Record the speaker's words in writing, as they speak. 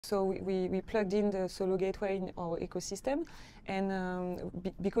So we plugged in the Solo Gateway in our ecosystem, and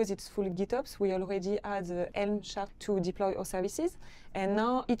because it's full GitOps, we already had the HELM chart to deploy our services. And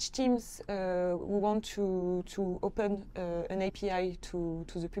now each teams who want to open an API to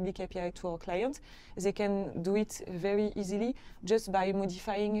the public API to our client, they can do it very easily just by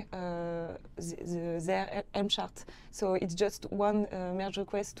modifying their HELM chart. So it's just one merge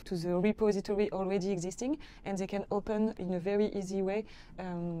request to the repository already existing, and they can open in a very easy way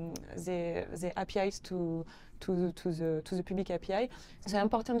the APIs to the public API. The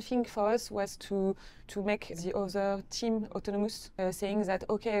important thing for us was to make the other team autonomous, saying that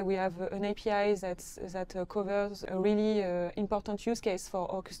okay, we have an API that covers a really important use case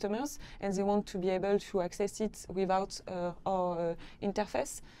for our customers, and they want to be able to access it without our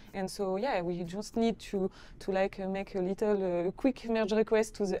interface. And so yeah, we just need to like make a little quick merge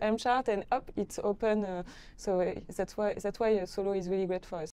request to the HELM chart, and up it's open. So that's why Solo is really great for us.